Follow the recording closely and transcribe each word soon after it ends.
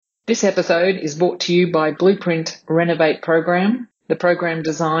This episode is brought to you by Blueprint Renovate Program, the program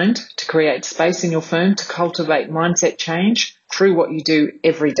designed to create space in your firm to cultivate mindset change through what you do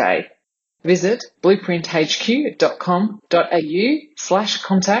every day. Visit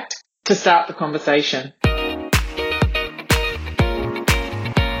blueprinthq.com.au/contact to start the conversation.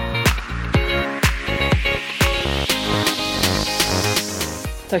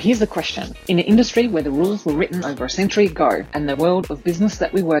 So here's the question. In an industry where the rules were written over a century ago and the world of business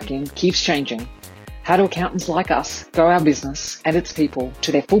that we work in keeps changing, how do accountants like us grow our business and its people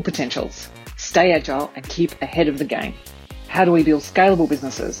to their full potentials, stay agile and keep ahead of the game? How do we build scalable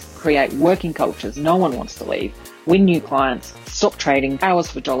businesses, create working cultures no one wants to leave, win new clients, stop trading hours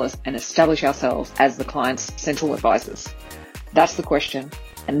for dollars and establish ourselves as the client's central advisors? That's the question,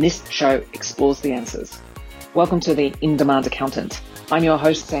 and this show explores the answers. Welcome to the In Demand Accountant. I'm your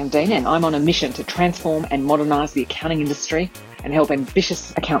host, Sam Dean, and I'm on a mission to transform and modernise the accounting industry and help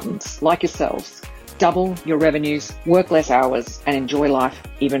ambitious accountants like yourselves double your revenues, work less hours, and enjoy life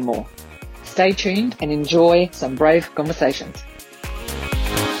even more. Stay tuned and enjoy some brave conversations.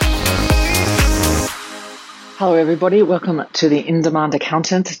 Hello, everybody. Welcome to the In Demand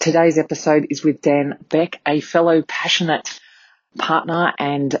Accountant. Today's episode is with Dan Beck, a fellow passionate partner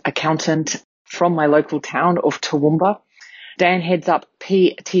and accountant from my local town of Toowoomba. Dan heads up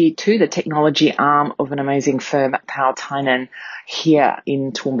PT2, the technology arm of an amazing firm, Powell Tynan, here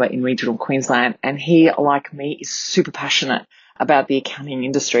in Toowoomba in regional Queensland. And he, like me, is super passionate about the accounting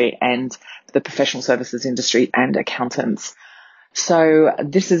industry and the professional services industry and accountants. So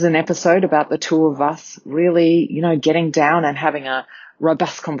this is an episode about the two of us really, getting down and having a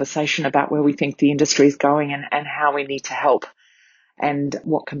robust conversation about where we think the industry is going and how we need to help and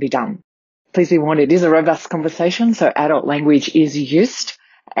what can be done. Please be warned, it is a robust conversation, so adult language is used,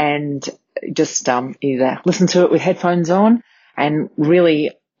 and just either listen to it with headphones on and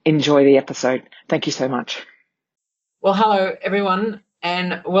really enjoy the episode. Thank you so much. Well, hello, everyone,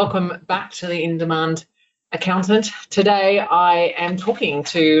 and welcome back to the In Demand Accountant. Today, I am talking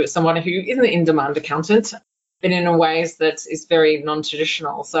to someone who is an in-demand accountant, but in a ways that is very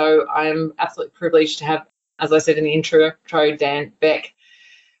non-traditional. So I'm absolutely privileged to have, as I said in the intro, Dan Beck.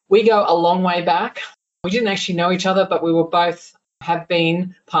 We go a long way back. We didn't actually know each other, but we were both have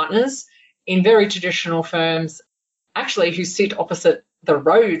been partners in very traditional firms, actually, who sit opposite the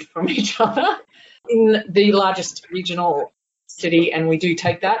road from each other in the largest regional city, and we do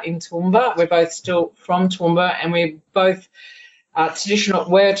take that in Toowoomba. We're both still from Toowoomba, and we're both traditional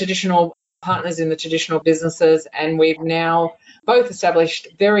partners in the traditional businesses, and we've now both established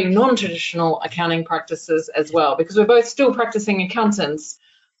very non-traditional accounting practices as well, because we're both still practicing accountants.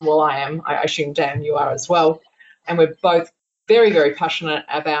 Well, I am. I assume, Dan, you are as well. And we're both very, very passionate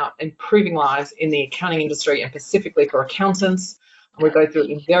about improving lives in the accounting industry and specifically for accountants. And we go through it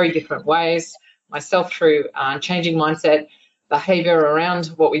in very different ways. Myself through changing mindset, behaviour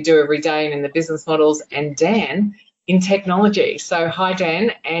around what we do every day and in the business models, and Dan in technology. So hi,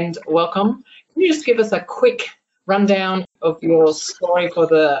 Dan, and welcome. Can you just give us a quick rundown of your story for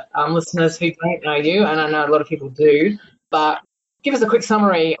the listeners who don't know you? And I know a lot of people do, but give us a quick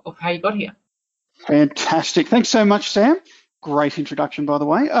summary of how you got here. Fantastic. Thanks so much, Sam. Great introduction, by the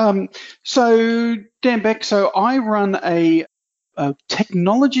way. So Dan Beck, I run a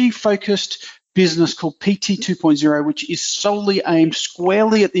technology-focused business called PT 2.0, which is solely aimed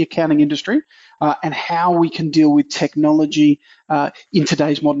squarely at the accounting industry and how we can deal with technology in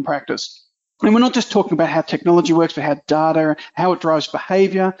today's modern practice. And we're not just talking about how technology works, but how data, how it drives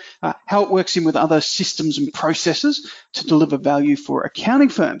behaviour, how it works in with other systems and processes to deliver value for accounting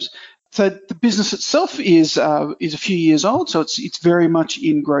firms. So the business itself is a few years old, so it's very much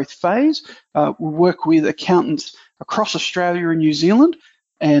in growth phase. We work with accountants across Australia and New Zealand,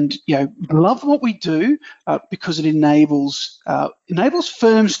 and love what we do because it enables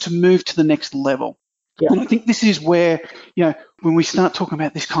firms to move to the next level. Yeah. And I think this is where, when we start talking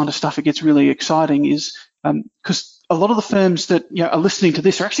about this kind of stuff, it gets really exciting is because a lot of the firms that are listening to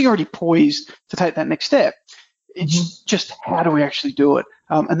this are actually already poised to take that next step. It's just how do we actually do it?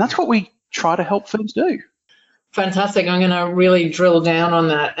 And that's what we try to help firms do. Fantastic. I'm going to really drill down on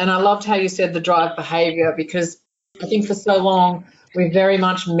that. And I loved how you said the drive behaviour, because I think for so long we've very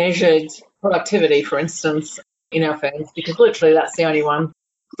much measured productivity, for instance, in our firms, because literally that's the only one.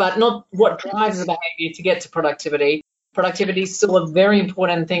 But not what drives the behaviour to get to productivity. Productivity is still a very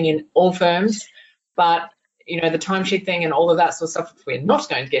important thing in all firms, but the timesheet thing and all of that sort of stuff we're not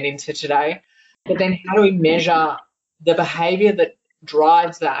going to get into today. But then how do we measure the behaviour that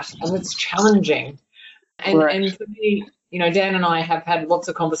drives that? And it's challenging. And for me, Dan and I have had lots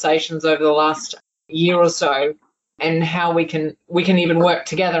of conversations over the last year or so, and how we can even work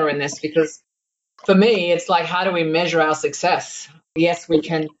together in this, because for me, it's like, how do we measure our success? Yes, we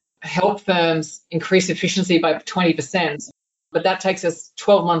can help firms increase efficiency by 20%, but that takes us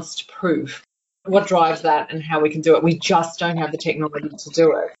 12 months to prove. What drives that and how we can do it? We just don't have the technology to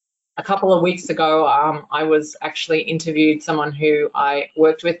do it. A couple of weeks ago, I was actually interviewed someone who I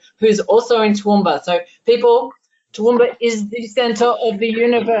worked with who's also in Toowoomba. So people, Toowoomba is the centre of the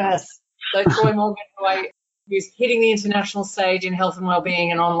universe. So Troy Morgan, who's hitting the international stage in health and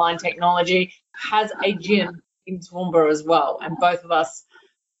wellbeing and online technology, has a gym in Toowoomba as well. And both of us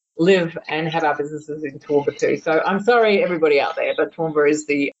live and have our businesses in Toowoomba too. So I'm sorry, everybody out there, but Toowoomba is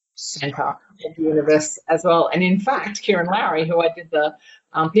the centre of the universe as well. And in fact, Kieran Lowry, who I did the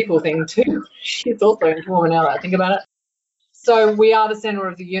people thing too, she's also in Toowoomba now that I think about it. So we are the centre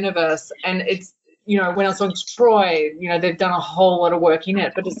of the universe. And it's, when I was talking to Troy, they've done a whole lot of work in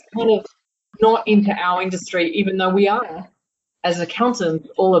it, but it's kind of not into our industry, even though we are, as accountants,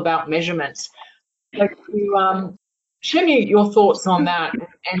 all about measurement. So to share me your thoughts on that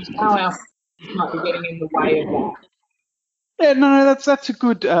and how our might be getting in the way of that. Yeah, no, that's a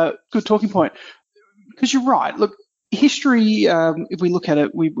good talking point, because you're right. Look, history, if we look at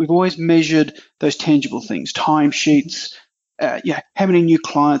it, we've always measured those tangible things, timesheets, how many new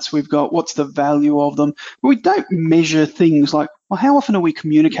clients we've got, what's the value of them. But we don't measure things like, well, how often are we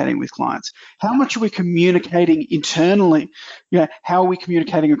communicating with clients? How much are we communicating internally? How are we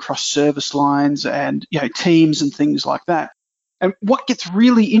communicating across service lines and teams and things like that? And what gets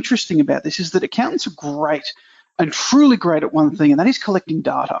really interesting about this is that accountants are great and truly great at one thing, and that is collecting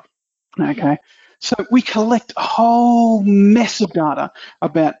data. Okay, so we collect a whole mess of data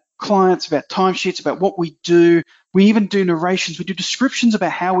about clients, about timesheets, about what we do. We even do narrations. We do descriptions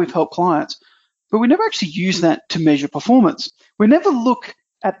about how we've helped clients, but we never actually use that to measure performance. We never look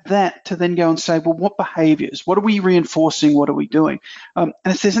at that to then go and say, well, what behaviors? What are we reinforcing? What are we doing? And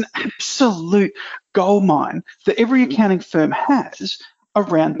there's an absolute goldmine that every accounting firm has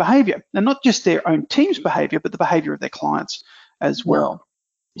around behavior, and not just their own team's behavior, but the behavior of their clients as well.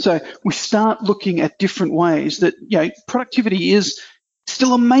 So we start looking at different ways that, productivity is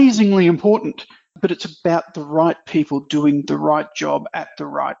still amazingly important, but it's about the right people doing the right job at the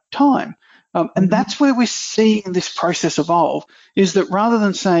right time. And that's where we're seeing this process evolve, is that rather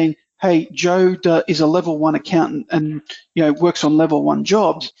than saying, hey, Joe is a level 1 accountant and works on level 1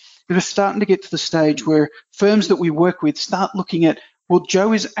 jobs, we're starting to get to the stage where firms that we work with start looking at, well,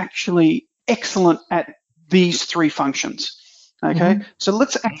 Joe is actually excellent at these 3 functions. Okay, so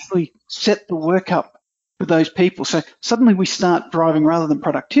let's actually set the work up for those people. So suddenly we start driving, rather than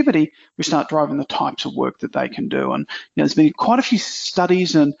productivity, we start driving the types of work that they can do. And there's been quite a few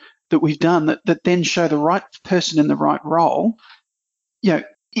studies that we've done that then show the right person in the right role,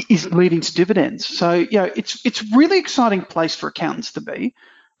 is leading to dividends. So it's a really exciting place for accountants to be.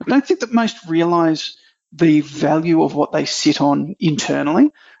 I don't think that most realise the value of what they sit on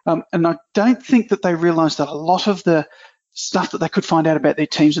internally, and I don't think that they realise that a lot of the stuff that they could find out about their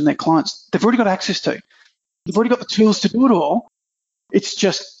teams and their clients, they've already got access to. They've already got the tools to do it all. It's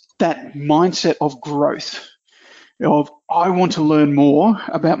just that mindset of growth, of I want to learn more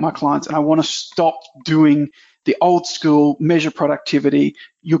about my clients and I want to stop doing the old school measure productivity,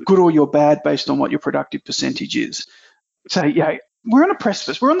 you're good or you're bad based on what your productive percentage is. So we're on a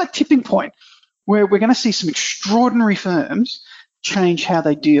precipice. We're on that tipping point where we're going to see some extraordinary firms change how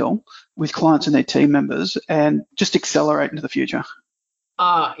they deal with clients and their team members and just accelerate into the future.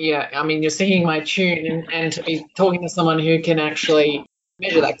 Yeah, I mean, you're singing my tune, and to be talking to someone who can actually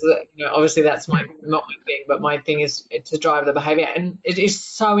measure that, because obviously that's not my thing, but my thing is to drive the behaviour, and it is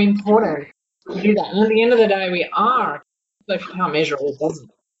so important to do that. And at the end of the day, we are, so if you can't measure it, it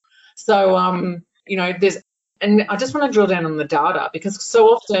doesn't. So and I just want to drill down on the data, because so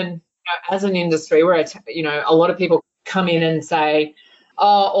often as an industry, where a lot of people come in and say,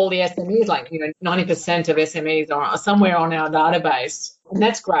 all the SMEs, 90% of SMEs are somewhere on our database, and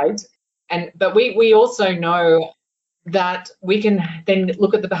that's great. But we also know that we can then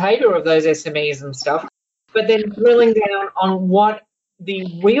look at the behaviour of those SMEs and stuff, but then drilling down on what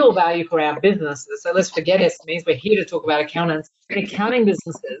the real value for our businesses. So let's forget SMEs. We're here to talk about accountants and accounting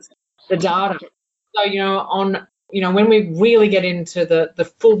businesses, the data. So when we really get into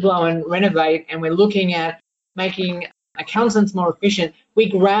the full-blown renovate and we're looking at making accountants more efficient, we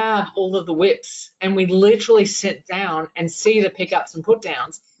grab all of the whips and we literally sit down and see the pickups and put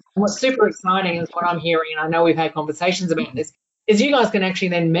downs. And what's super exciting is what I'm hearing, and I know we've had conversations about this, is you guys can actually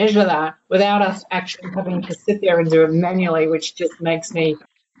then measure that without us actually having to sit there and do it manually, which just makes me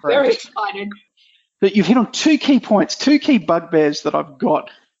very excited. But you've hit on 2 key points, 2 key bugbears that I've got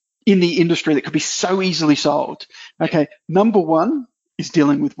in the industry that could be so easily solved. Okay, number one is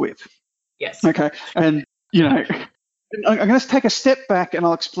dealing with WIP. Yes. Okay, and I'm going to take a step back and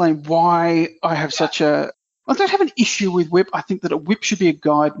I'll explain why I have I don't have an issue with WIP. I think that a WIP should be a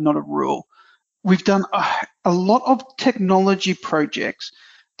guide, not a rule. We've done a lot of technology projects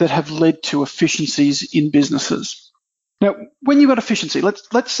that have led to efficiencies in businesses. Now, when you've got efficiency,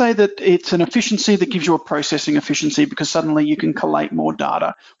 let's say that it's an efficiency that gives you a processing efficiency because suddenly you can collate more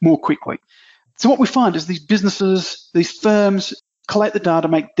data more quickly. So what we find is these businesses, these firms collate the data,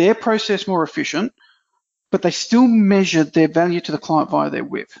 make their process more efficient, but they still measure their value to the client via their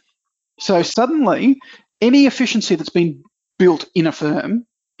WIP. So suddenly, any efficiency that's been built in a firm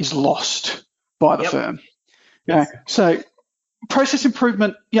is lost by the firm. Yes. So process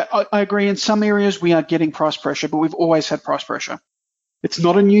improvement, I agree. In some areas, we are getting price pressure, but we've always had price pressure. It's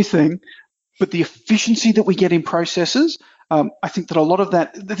not a new thing, but the efficiency that we get in processes, I think that a lot of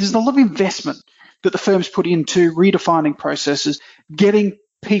that, there's a lot of investment that the firms put into redefining processes, getting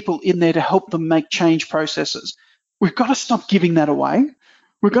people in there to help them make change processes. We've got to stop giving that away.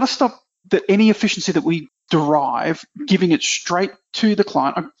 We've got to stop that any efficiency that we derive, giving it straight to the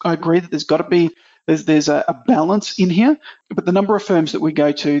client. I agree that there's got to be there's a balance in here, but the number of firms that we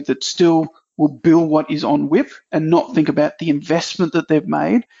go to that still will bill what is on WIP and not think about the investment that they've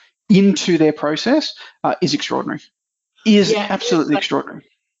made into their process is extraordinary. Absolutely extraordinary.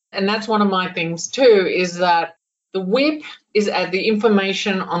 And that's one of my things too, is that the WIP is the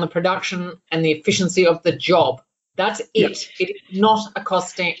information on the production and the efficiency of the job. That's it. Yep. It is not a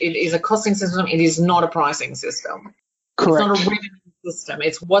costing. It is a costing system. It is not a pricing system. Correct. It's not a revenue system.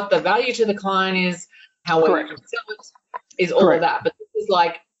 It's what the value to the client is, how we can sell it, is all of that. But this is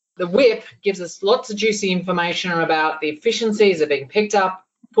like the WIP gives us lots of juicy information about the efficiencies that are being picked up,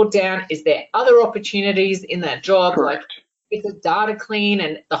 put down. Is there other opportunities in that job? Correct. Like, is the data clean?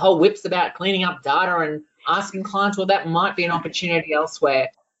 And the whole WIP's about cleaning up data and asking clients, well, that might be an opportunity elsewhere.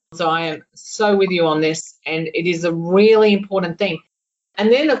 So I am so with you on this, and it is a really important thing. And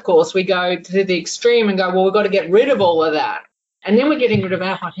then, of course, we go to the extreme and go, well, we've got to get rid of all of that. And then we're getting rid of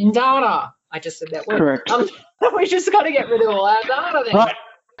our fucking data. I just said that word. Correct. We just got to get rid of all our data then. Right.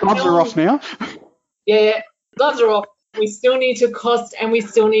 Gloves are off now. Yeah, gloves are off. We still need to cost, and we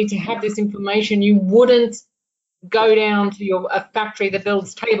still need to have this information. You wouldn't go down to a factory that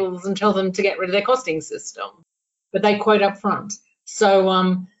builds tables and tell them to get rid of their costing system, but they quote up front.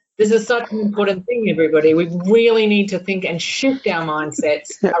 So this is such an important thing, everybody. We really need to think and shift our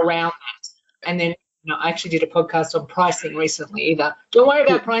mindsets around that. And then, I actually did a podcast on pricing recently. Don't worry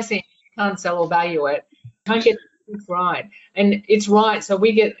about pricing. You can't sell or value it. Can't get things right. And it's right. So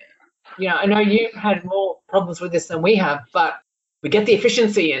we get, I know you've had more problems with this than we have, but we get the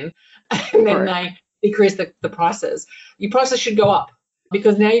efficiency in, and then they decrease the prices. Your prices should go up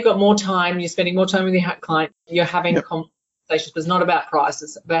because now you've got more time. You're spending more time with your client. You're having conversations. It's not about price.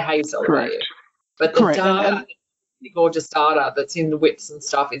 It's about how you sell the value. But the data, the gorgeous data that's in the WIPs and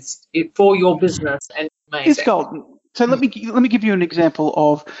stuff, is for your business and amazing. It's golden. So let me give you an example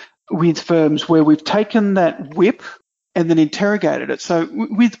of with firms where we've taken that WIP and then interrogated it. So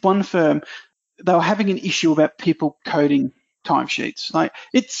with one firm, they were having an issue about people coding timesheets. Like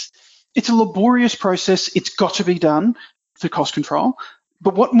it's a laborious process. It's got to be done for cost control.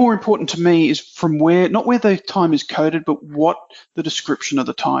 But what more important to me is not where the time is coded, but what the description of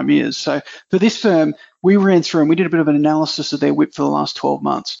the time is. So for this firm, we ran through and we did a bit of an analysis of their WIP for the last 12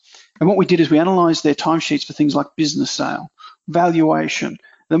 months. And what we did is we analysed their timesheets for things like business sale, valuation.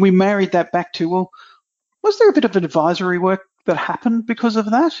 Then we married that back to, well, was there a bit of advisory work that happened because of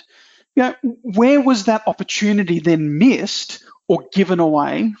that? Where was that opportunity then missed or given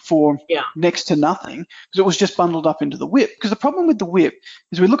away for next to nothing because it was just bundled up into the WIP? Because the problem with the WIP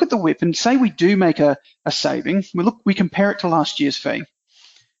is we look at the WIP and say we do make a saving. We compare it to last year's fee,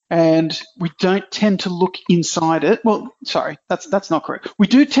 and we don't tend to look inside it. Well, sorry, that's not correct. We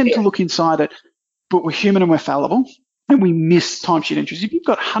do tend to look inside it, but we're human and we're fallible, and we miss timesheet entries. If you've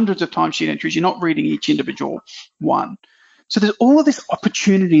got hundreds of timesheet entries, you're not reading each individual one. So there's all of this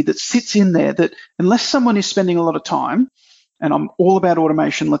opportunity that sits in there that unless someone is spending a lot of time, and I'm all about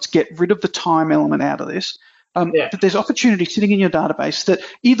automation, let's get rid of the time element out of this, but there's opportunity sitting in your database that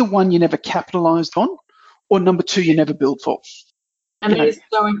either one, you never capitalized on, or number two, you never billed for. And that is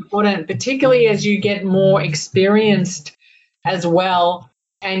so important, particularly as you get more experienced as well,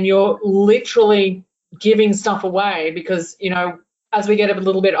 and you're literally giving stuff away because, as we get a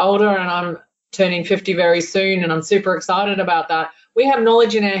little bit older, and I'm turning 50 very soon, and I'm super excited about that, we have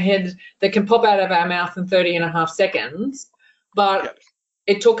knowledge in our head that can pop out of our mouth in 30 and a half seconds. But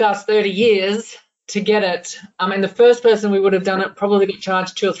it took us 30 years to get it. I mean, the first person we would have done it probably got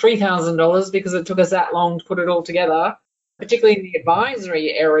charged $2,000 or $3,000 because it took us that long to put it all together, particularly in the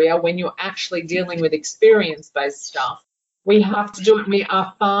advisory area when you're actually dealing with experience-based stuff. We have to do it. We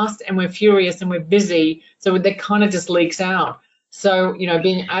are fast and we're furious and we're busy, so that kind of just leaks out. So, you know,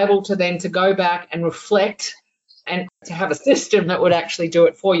 being able to then to go back and reflect and to have a system that would actually do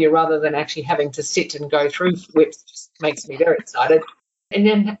it for you rather than actually having to sit and go through whips just makes me very excited. And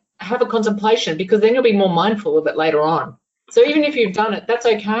then have a contemplation, because then you'll be more mindful of it later on. So even if you've done it, that's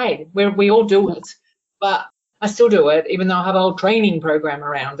okay. We all do it, but I still do it, even though I have a whole training program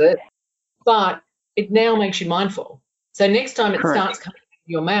around it. But it now makes you mindful. So next time it starts coming out of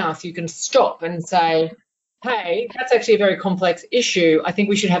your mouth, you can stop and say, hey, that's actually a very complex issue. I think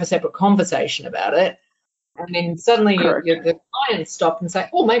we should have a separate conversation about it. And then suddenly the clients stop and say,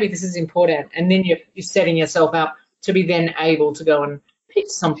 oh, maybe this is important. And then you're setting yourself up to be then able to go and pitch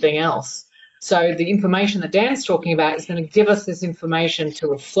something else. So the information that Dan's talking about is going to give us this information to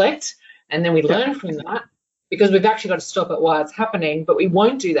reflect, and then we learn from that, because we've actually got to stop at why it's happening, but we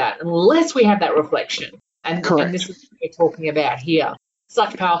won't do that unless we have that reflection. And this is what we're talking about here.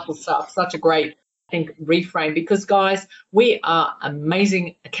 Such powerful stuff, such a great, I think, reframe, because, guys, we are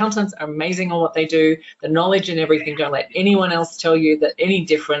amazing. Accountants are amazing on what they do, the knowledge and everything. Don't let anyone else tell you that any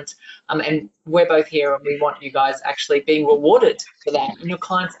different. And we're both here, and we want you guys actually being rewarded for that, and your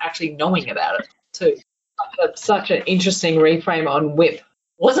clients actually knowing about it too. Such an interesting reframe on WIP.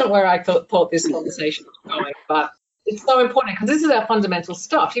 Wasn't where I thought this conversation was going, but it's so important because this is our fundamental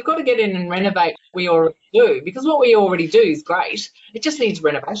stuff. You've got to get in and renovate what we already do, because what we already do is great. It just needs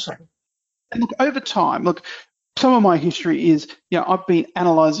renovation. And look, over time, some of my history is, I've been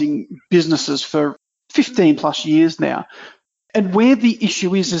analysing businesses for 15 plus years now. And where the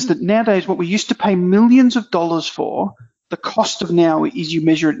issue is that nowadays what we used to pay millions of dollars for, the cost of now is you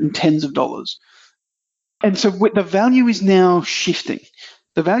measure it in tens of dollars. And so the value is now shifting.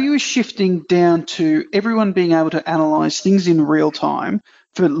 The value is shifting down to everyone being able to analyse things in real time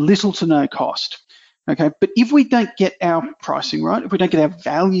for little to no cost. Okay, but if we don't get our pricing right, if we don't get our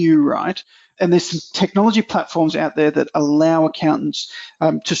value right, and there's some technology platforms out there that allow accountants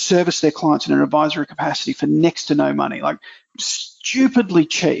to service their clients in an advisory capacity for next to no money, like stupidly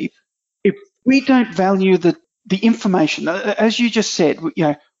cheap. If we don't value the information, as you just said,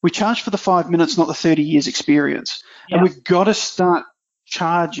 we charge for the 5 minutes, not the 30 years experience. Yeah. And we've got to start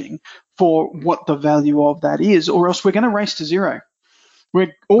charging for what the value of that is, or else we're going to race to zero.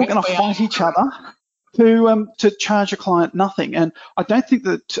 We're all going to fight each other to charge a client nothing. And I don't think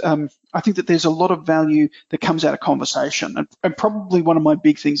that I think that there's a lot of value that comes out of conversation. And probably one of my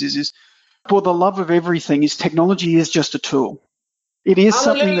big things is for the love of everything, is technology is just a tool. It is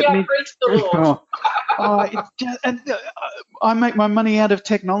something that I make my money out of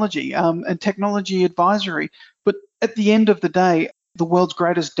technology and technology advisory. But at the end of the day, the world's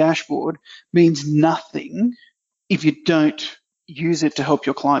greatest dashboard means nothing if you don't use it to help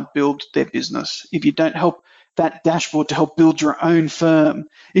your client build their business. If you don't help that dashboard to help build your own firm,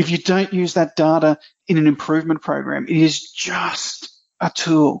 if you don't use that data in an improvement program, it is just a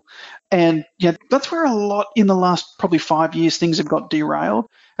tool. And that's where a lot in the last probably 5 years things have got derailed.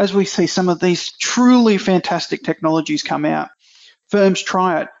 As we see some of these truly fantastic technologies come out, firms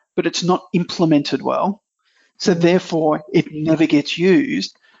try it, but it's not implemented well. So therefore, it never gets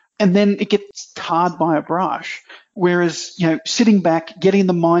used. And then it gets tarred by a brush. Whereas, sitting back, getting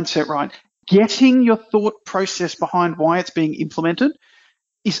the mindset right, getting your thought process behind why it's being implemented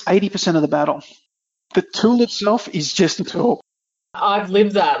is 80% of the battle. The tool itself is just a tool. I've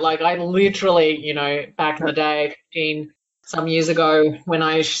lived that. Like, I literally, back in the day, some years ago, when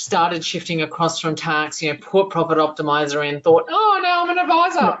I started shifting across from tax, put Profit Optimizer in, thought, oh, now I'm an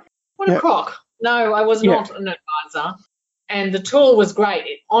advisor. What a crock. No, I was not an advisor. And the tool was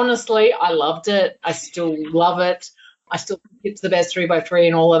great. Honestly, I loved it. I still love it. I still think it's the best 3x3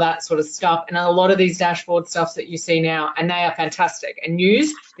 and all of that sort of stuff. And a lot of these dashboard stuffs that you see now, and they are fantastic. And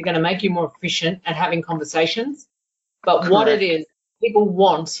they're going to make you more efficient at having conversations. But what it is, people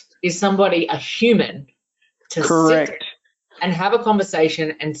want is somebody, a human, to sit and have a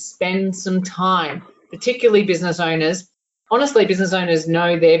conversation and spend some time, particularly business owners. Honestly, business owners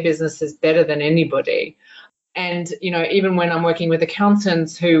know their businesses better than anybody. And, even when I'm working with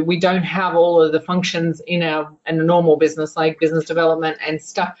accountants who we don't have all of the functions in a normal business, like business development and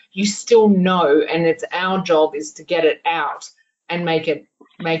stuff, you still know, and it's our job is to get it out and make it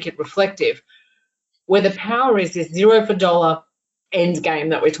reflective. Where the power is this $0 for dollar end game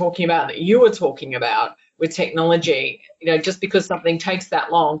that we're talking about, that you were talking about with technology. Just because something takes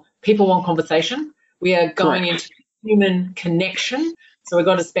that long, people want conversation. We are going into human connection So we've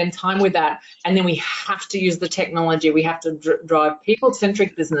got to spend time with that. And then we have to use the technology. We have to drive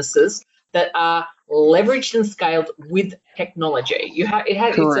people-centric businesses that are leveraged and scaled with technology.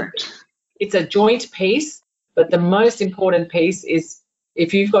 Correct. It's a joint piece, but the most important piece is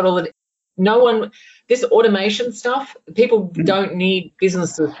if you've got all the this automation stuff, people don't need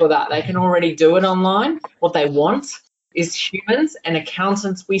businesses for that. They can already do it online. What they want is humans and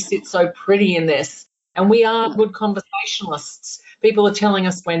accountants. We sit so pretty in this, and we are good conversationalists. People are telling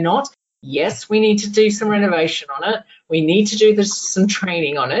us we're not. Yes, we need to do some renovation on it. We need to do some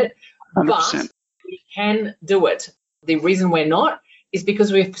training on it, 100%. but we can do it. The reason we're not is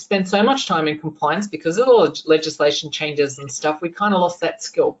because we've spent so much time in compliance because of all the legislation changes and stuff. We kind of lost that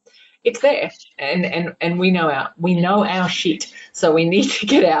skill. It's there, and we know our shit, so we need to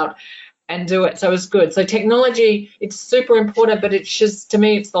get out and do it. So it's good. So technology, it's super important, but it's just, to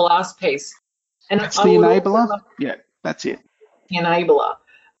me, it's the last piece. And it's the enabler. Yeah, that's it. The enabler.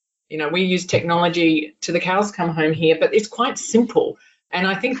 You know, we use technology to the cows come home here, but it's quite simple. And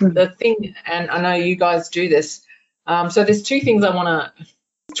I think the thing, and I know you guys do this, so there's two things I want to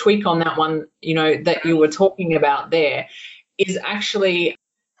tweak on that one, you know, that you were talking about there, is actually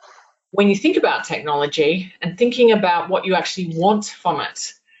when you think about technology and thinking about what you actually want from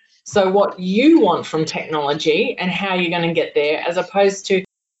it. So what you want from technology and how you're going to get there, as opposed to,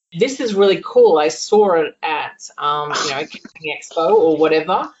 this is really cool, I saw it at, Camping Expo or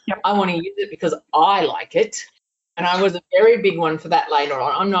whatever. Yep. I want to use it because I like it. And I was a very big one for that later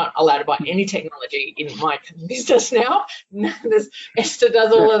on. I'm not allowed to buy any technology in my business now. Esther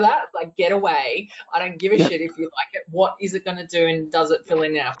does all of that. Like, get away. I don't give a shit if you like it. What is it going to do, and does it fill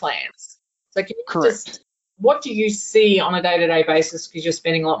in our plans? So can you what do you see on a day-to-day basis, because you're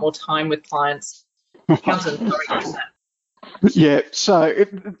spending a lot more time with clients? Accountants, sorry. Yeah, so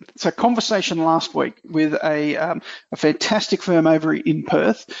it's a conversation last week with a fantastic firm over in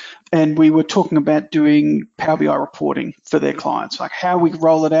Perth, and we were talking about doing Power BI reporting for their clients, like how we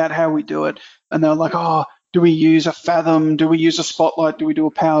roll it out, how we do it, and they were like, oh, do we use a Fathom? Do we use a Spotlight? Do we do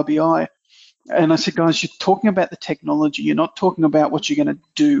a Power BI? And I said, guys, you're talking about the technology. You're not talking about what you're going to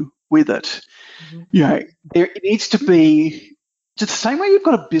do with it. Mm-hmm. You know, it needs to be, just the same way you've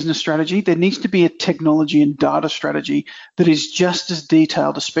got a business strategy, there needs to be a technology and data strategy that is just as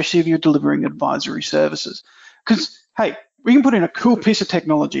detailed, especially if you're delivering advisory services. Because, hey, we can put in a cool piece of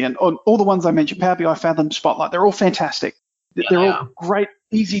technology, and on all the ones I mentioned, Power BI, Fathom, Spotlight, they're all fantastic. They're all great,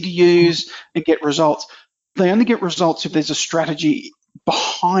 easy to use, and get results. They only get results if there's a strategy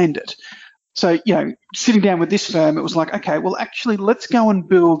behind it. So, you know, sitting down with this firm, it was like, okay, well, actually, let's go and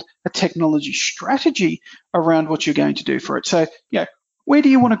build a technology strategy around what you're going to do for it. So, you know, where do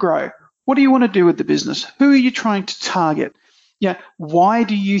you want to grow? What do you want to do with the business? Who are you trying to target? Yeah, why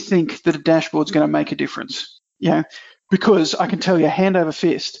do you think that a dashboard is going to make a difference? Yeah, because I can tell you, hand over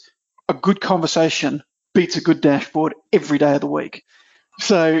fist, a good conversation beats a good dashboard every day of the week.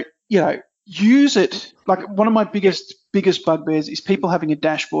 So, you know, use it. Like, one of my biggest bugbears is people having a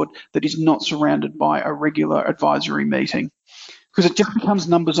dashboard that is not surrounded by a regular advisory meeting, because it just becomes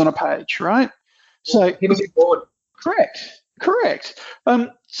numbers on a page, right? So people get bored. Correct.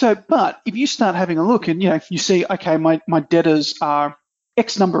 But if you start having a look and, you know, you see, okay, my debtors are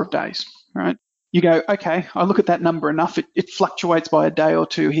X number of days, right? You go, okay, I look at that number enough, it fluctuates by a day or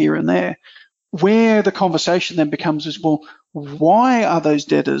two here and there. Where the conversation then becomes is, well, why are those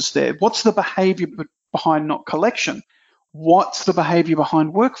debtors there? What's the behavior behind not collection? What's the behavior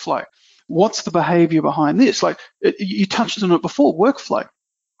behind workflow? What's the behavior behind this? Like, you touched on it before, workflow.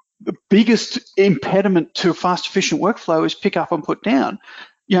 The biggest impediment to fast, efficient workflow is pick up and put down.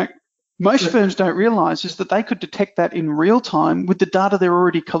 You know, most firms don't realize is that they could detect that in real time with the data they're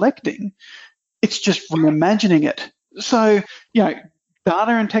already collecting. It's just reimagining it. So, you know,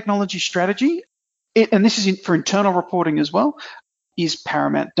 data and technology strategy, and this is for internal reporting as well, is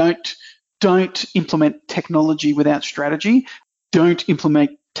paramount. Don't implement technology without strategy. Don't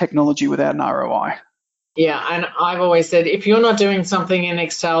implement technology without an ROI. Yeah, and I've always said, if you're not doing something in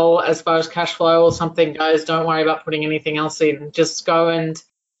Excel as far as cash flow or something goes, don't worry about putting anything else in. Just go and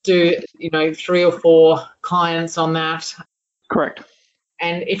do, 3 or 4 clients on that. Correct.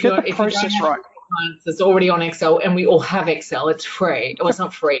 And if you don't have clients that's already on Excel, and we all have Excel, it's free. Well, it's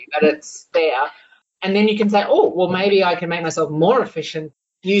not free, but it's there. And then you can say, oh, well, maybe I can make myself more efficient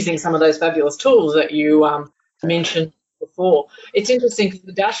using some of those fabulous tools that you mentioned before. It's interesting because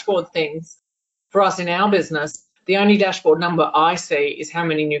the dashboard things, for us in our business, the only dashboard number I see is how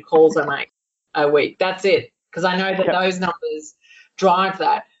many new calls I make a week. That's it, because I know that those numbers drive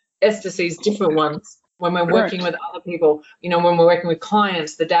that. Esther sees different ones when we're working with other people. When we're working with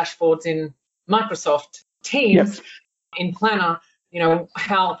clients, the dashboards in Microsoft Teams, in Planner,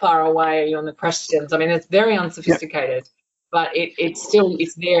 how far away are you on the questions? I mean, it's very unsophisticated, but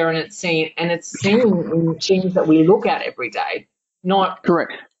it's there and it's seen in things that we look at every day, not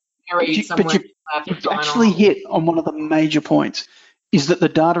Correct. buried somewhere. You've actually hit on one of the major points, is that the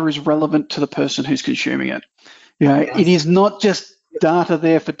data is relevant to the person who's consuming it. Yes. It is not just data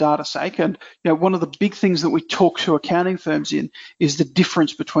there for data's sake. And one of the big things that we talk to accounting firms in is the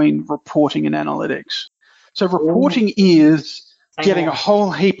difference between reporting and analytics. So reporting is getting a whole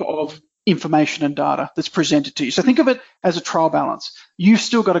heap of information and data that's presented to you. So think of it as a trial balance. You've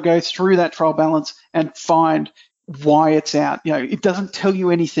still got to go through that trial balance and find why it's out. It doesn't tell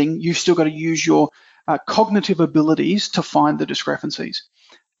you anything. You've still got to use your cognitive abilities to find the discrepancies.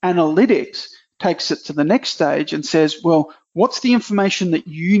 Analytics takes it to the next stage and says, well, what's the information that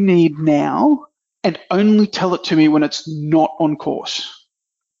you need now, and only tell it to me when it's not on course.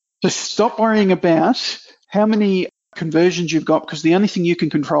 So stop worrying about how many conversions you've got, because the only thing you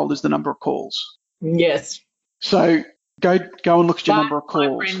can control is the number of calls. Yes. So go and look at your number of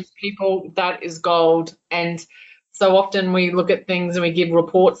calls. My friends, people, that is gold. And so often we look at things and we give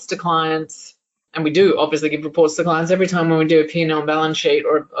reports to clients, and we do obviously give reports to clients every time when we do a P&L balance sheet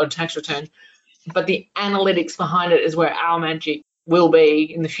or a tax return. But the analytics behind it is where our magic will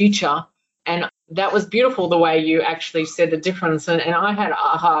be in the future. And that was beautiful, the way you actually said the difference. And I had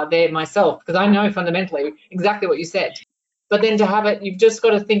aha there myself, because I know fundamentally exactly what you said. But then to have it, you've just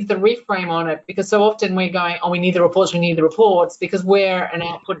got to think the reframe on it, because so often we're going, we need the reports, because we're an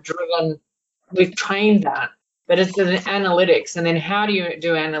output-driven, we've trained that. But it's an analytics. And then how do you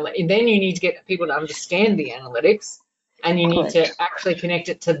do analytics? Then you need to get people to understand the analytics, and you need to actually connect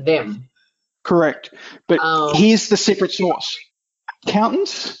it to them. Correct. But here's the secret sauce.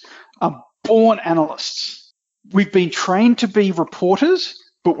 Accountants are born analysts. We've been trained to be reporters,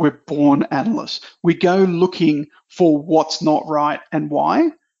 but we're born analysts. We go looking for what's not right and why.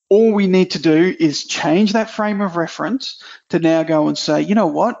 All we need to do is change that frame of reference to now go and say, you know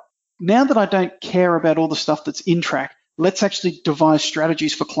what? Now that I don't care about all the stuff that's in track, let's actually devise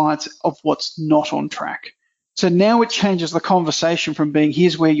strategies for clients of what's not on track. So now it changes the conversation from being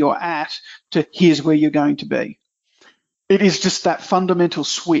here's where you're at to here's where you're going to be. It is just that fundamental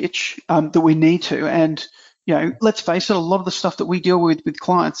switch that we need to. And, let's face it, a lot of the stuff that we deal with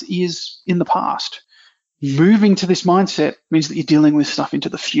clients is in the past. Moving to this mindset means that you're dealing with stuff into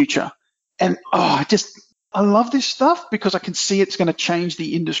the future. And I love this stuff because I can see it's going to change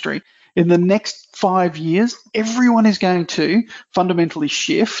the industry. In the next 5 years, everyone is going to fundamentally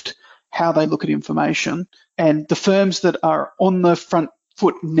shift how they look at information. And the firms that are on the front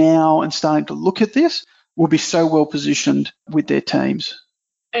foot now and starting to look at this will be so well positioned with their teams.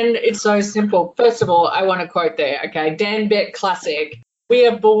 And it's so simple. First of all, I want to quote there, okay, Dan Beck classic. We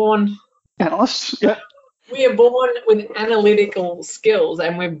are born analysts. Yeah. We are born with analytical skills,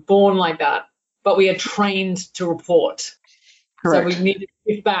 and we're born like that, but we are trained to report. Correct. So we need to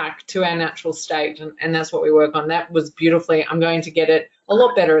shift back to our natural state, and that's what we work on. That was beautifully. I'm going to get it a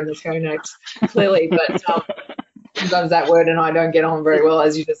lot better in the show notes, clearly, but sometimes that word and I don't get on very well,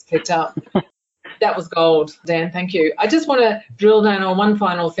 as you just picked up. That was gold, Dan. Thank you. I just want to drill down on one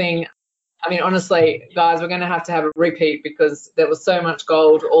final thing. I mean, honestly, guys, we're going to have a repeat, because there was so much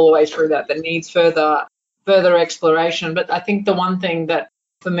gold all the way through that needs further exploration. But I think the one thing that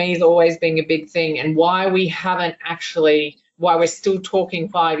for me is always being a big thing, and why we're still talking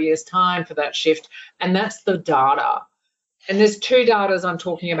 5 years time for that shift, and that's the data. And there's two datas I'm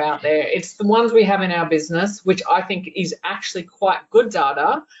talking about there. It's the ones we have in our business, which I think is actually quite good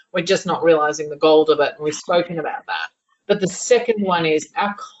data. We're just not realizing the gold of it, and we've spoken about that. But the second one is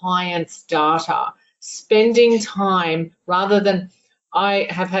our clients' data, spending time rather than, I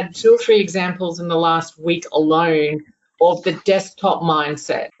have had 2 or 3 examples in the last week alone of the desktop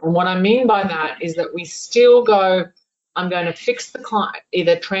mindset. And what I mean by that is that we still go, I'm going to fix the client,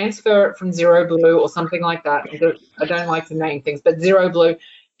 either transfer it from Zero Blue or something like that. I don't like to name things, but Zero Blue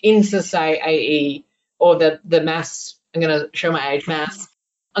into, say, AE or the mass. I'm going to show my age, mass.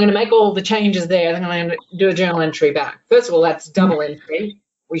 I'm going to make all the changes there. I'm going to do a journal entry back. First of all, that's double entry.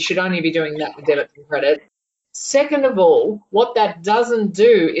 We should only be doing that with debit and credit. Second of all, what that doesn't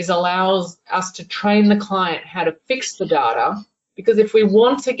do is allows us to train the client how to fix the data, because if we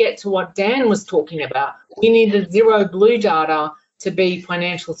want to get to what Dan was talking about, we need the Zero Blue data to be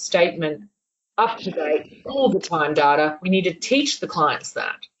financial statement, up to date, all the time data. We need to teach the clients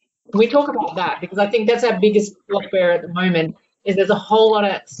that. We talk about that because I think that's our biggest bugbear at the moment, is there's a whole lot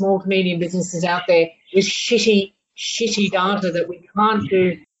of small to medium businesses out there with shitty data that we can't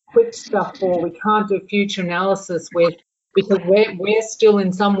do quick stuff for, we can't do future analysis with, because we're still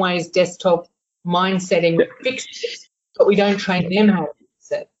in some ways desktop mindsetting. We fixed it, but we don't train them how to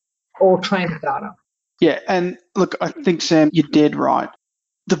use it or train the data. Yeah, and look, I think, Sam, you're dead right.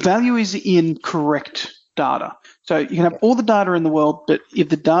 The value is in correct data. So you can have all the data in the world, but if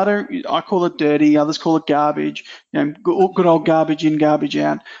the data, I call it dirty, others call it garbage, good old garbage in, garbage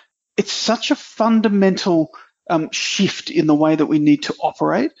out, it's such a fundamental shift in the way that we need to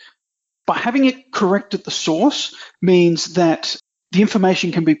operate. By having it correct at the source means that the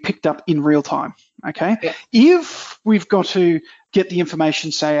information can be picked up in real time, okay? Yeah. If we've got to get the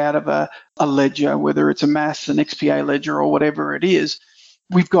information, say, out of a ledger, whether it's a MAS, an XPA ledger, or whatever it is,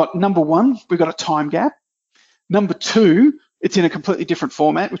 we've got, number one, we've got a time gap. Number two, it's in a completely different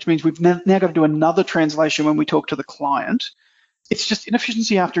format, which means we've now got to do another translation when we talk to the client. It's just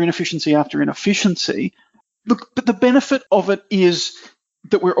inefficiency after inefficiency after inefficiency. Look, but the benefit of it is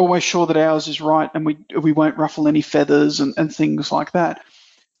that we're always sure that ours is right and we won't ruffle any feathers and things like that.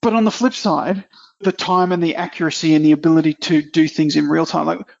 But on the flip side, the time and the accuracy and the ability to do things in real time,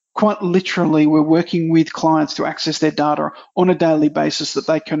 like quite literally, we're working with clients to access their data on a daily basis that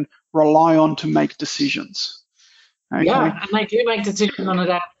they can rely on to make decisions. Okay? Yeah, and they do make decisions on a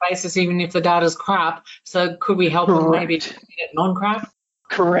daily basis, even if the data's crap. So could we help them maybe get it non-crap?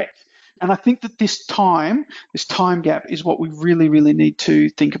 Correct. And I think that this time gap is what we really, really need to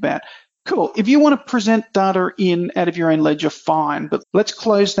think about. Cool. If you want to present data in out of your own ledger, fine, but let's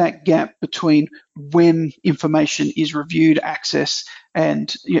close that gap between when information is reviewed, accessed,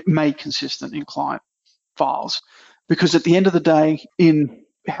 and made consistent in client files. Because at the end of the day, in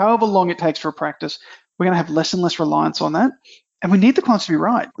however long it takes for a practice, we're going to have less and less reliance on that. And we need the clients to be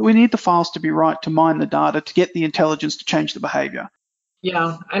right. We need the files to be right to mine the data, to get the intelligence to change the behavior.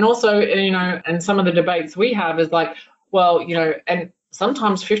 Yeah, and also, and some of the debates we have is like, well, and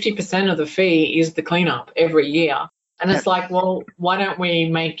sometimes 50% of the fee is the cleanup every year. And it's like, well, why don't we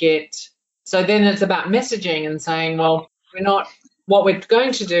make it, so then it's about messaging and saying, well, what we're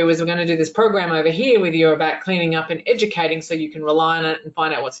going to do is we're going to do this program over here with you about cleaning up and educating so you can rely on it and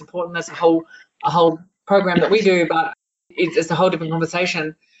find out what's important. That's a whole program that we do, but it's a whole different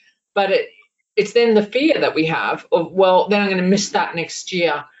conversation. But it's then the fear that we have of, well, then I'm going to miss that next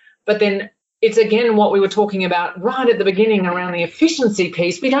year. But then it's, again, what we were talking about right at the beginning around the efficiency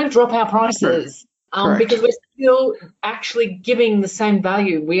piece. We don't drop our prices because we're still actually giving the same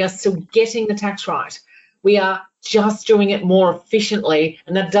value. We are still getting the tax right. We are just doing it more efficiently,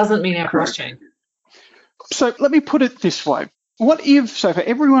 and that doesn't mean our price change. So let me put it this way. So for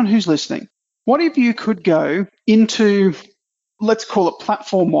everyone who's listening, what if you could go into, let's call it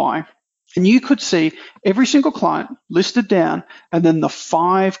Platform Y, and you could see every single client listed down and then the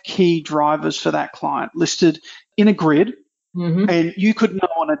 5 key drivers for that client listed in a grid. Mm-hmm. And you could know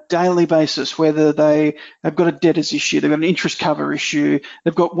on a daily basis whether they have got a debtors issue, they've got an interest cover issue,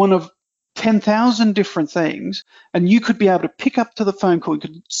 they've got one of 10,000 different things, and you could be able to pick up to the phone call, you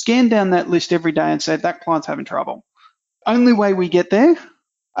could scan down that list every day and say, that client's having trouble. Only way we get to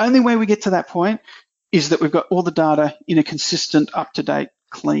that point is that we've got all the data in a consistent, up-to-date,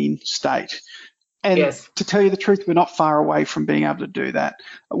 clean state. And yes, to tell you the truth, we're not far away from being able to do that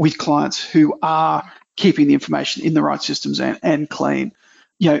with clients who are keeping the information in the right systems and clean.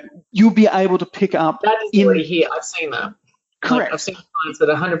 You'll be able to pick up. That is already here. I've seen that. Correct. I've seen clients that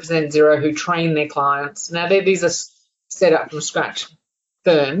are 100% Xero who train their clients. Now, these are set up from scratch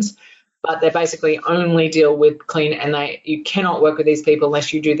firms, but they basically only deal with clean, and you cannot work with these people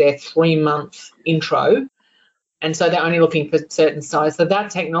unless you do their 3-month intro. And so they're only looking for certain size. So that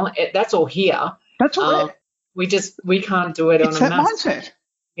technology, that's all here. That's all right. We can't do it on a mass. Mindset.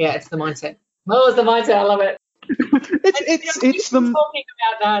 Yeah, it's the mindset. Oh, it's the mindset. I love it. It's the talking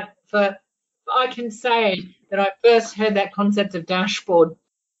about that I can say that I first heard that concept of dashboard,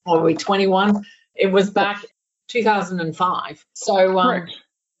 or we 21. It was back 2005. So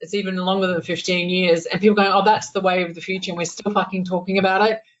it's even longer than 15 years. And people going, oh, that's the way of the future, and we're still fucking talking about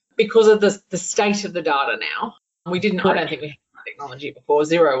it because of the state of the data now. I don't think we had technology before.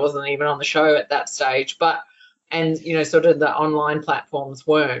 Xero wasn't even on the show at that stage, and sort of the online platforms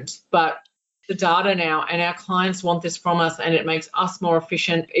weren't. But the data now, and our clients want this from us, and it makes us more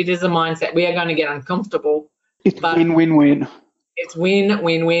efficient. It is a mindset. We are going to get uncomfortable. It's win-win-win. It's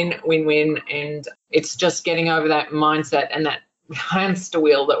win-win-win-win, and it's just getting over that mindset and that hamster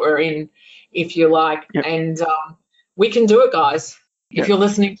wheel that we're in, if you like. Yep. And we can do it, guys. If you're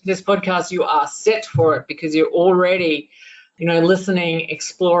listening to this podcast, you are set for it because you're already, listening,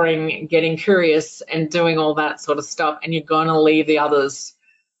 exploring, getting curious, and doing all that sort of stuff. And you're going to leave the others,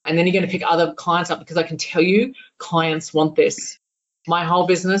 and then you're going to pick other clients up, because I can tell you, clients want this. My whole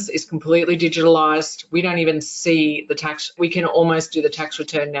business is completely digitalized. We don't even see the tax. We can almost do the tax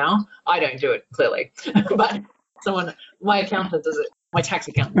return now. I don't do it, clearly, but my accountant does it, my tax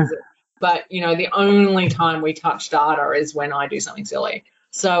accountant does it. But, the only time we touch data is when I do something silly.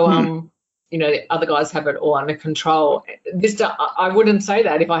 So, the other guys have it all under control. I wouldn't say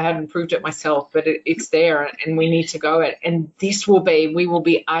that if I hadn't proved it myself, but it's there and we need to go it. And we will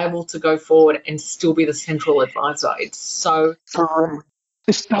be able to go forward and still be the central advisor. It's so...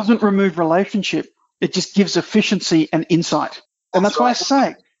 This doesn't remove relationship. It just gives efficiency and insight. And that's why I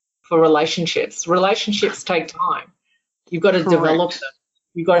say. For relationships take time. You've got to develop them.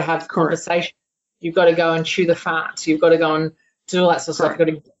 You've got to have conversation. You've got to go and chew the fat. You've got to go and do all that sort of stuff. You've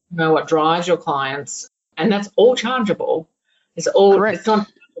got to know what drives your clients. And that's all chargeable. It's not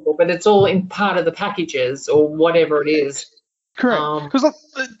chargeable, but it's all in part of the packages or whatever it is. Correct. Because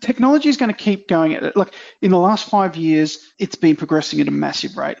technology is going to keep going at it. Like in the last 5 years, it's been progressing at a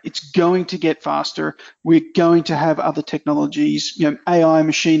massive rate. It's going to get faster. We're going to have other technologies, AI,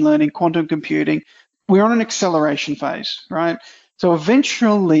 machine learning, quantum computing. We're on an acceleration phase, right? So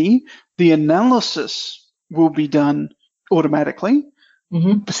eventually the analysis will be done automatically,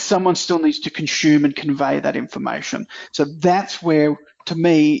 but someone still needs to consume and convey that information. So that's where, to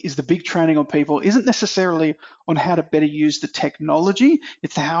me, is the big training on people isn't necessarily on how to better use the technology.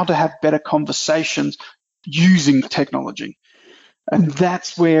 It's how to have better conversations using the technology. And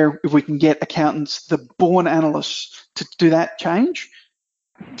that's where, if we can get accountants, the born analysts, to do that change,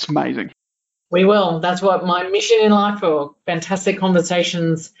 it's amazing. We will. That's what my mission in life for. Fantastic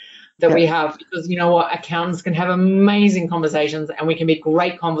conversations that we have, because you know what, accountants can have amazing conversations and we can be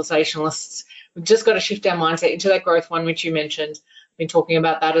great conversationalists. We've just got to shift our mindset into that growth one, which you mentioned. Been talking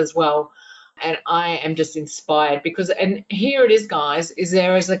about that as well. And I am just inspired and here it is, guys,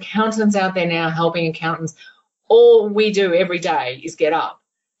 there is accountants out there now helping accountants. All we do every day is get up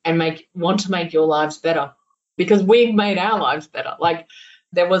and want to make your lives better, because we've made our lives better. Like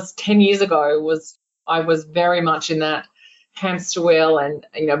there was 10 years ago, I was very much in that hamster wheel and,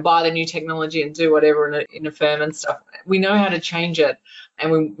 buy the new technology and do whatever in a firm and stuff. We know how to change it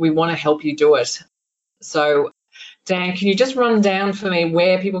and we want to help you do it. So Dan, can you just run down for me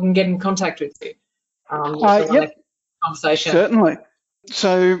where people can get in contact with you? Conversation. Certainly.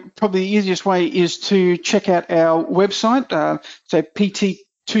 So probably the easiest way is to check out our website, so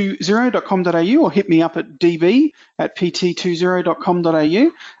pt20.com.au, or hit me up at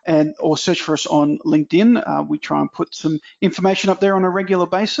db@pt20.com.au, or search for us on LinkedIn. We try and put some information up there on a regular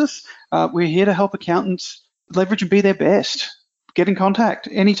basis. We're here to help accountants leverage and be their best. Get in contact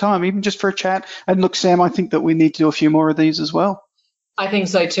anytime, even just for a chat. And look, Sam, I think that we need to do a few more of these as well. I think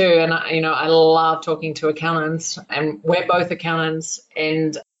so too. And, I love talking to accountants, and we're both accountants.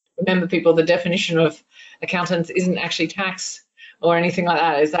 And remember, people, the definition of accountants isn't actually tax or anything like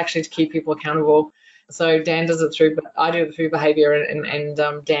that. It's actually to keep people accountable. So Dan does it I do it through behavior, and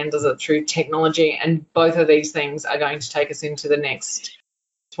Dan does it through technology. And both of these things are going to take us into the next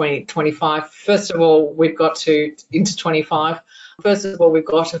 2025. First of all, we've got to into 25. First of all, we've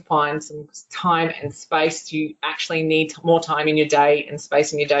got to find some time and space. You actually need more time in your day and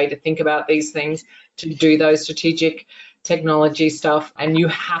space in your day to think about these things, to do those strategic technology stuff. And you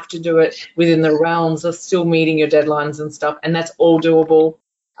have to do it within the realms of still meeting your deadlines and stuff. And that's all doable,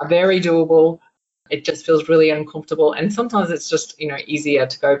 very doable. It just feels really uncomfortable. And sometimes it's just, easier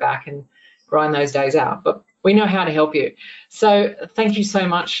to go back and grind those days out. But we know how to help you. So thank you so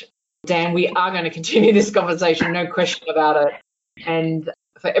much, Dan. We are going to continue this conversation, no question about it. And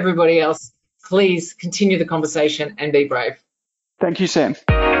for everybody else, please continue the conversation and be brave. Thank you, Sam.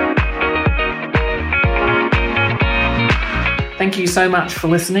 Thank you so much for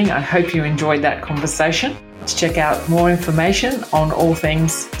listening. I hope you enjoyed that conversation. To check out more information on all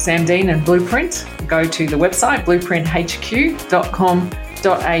things Sam Dean and Blueprint, go to the website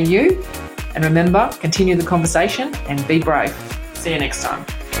blueprinthq.com.au. And remember, continue the conversation and be brave. See you next time.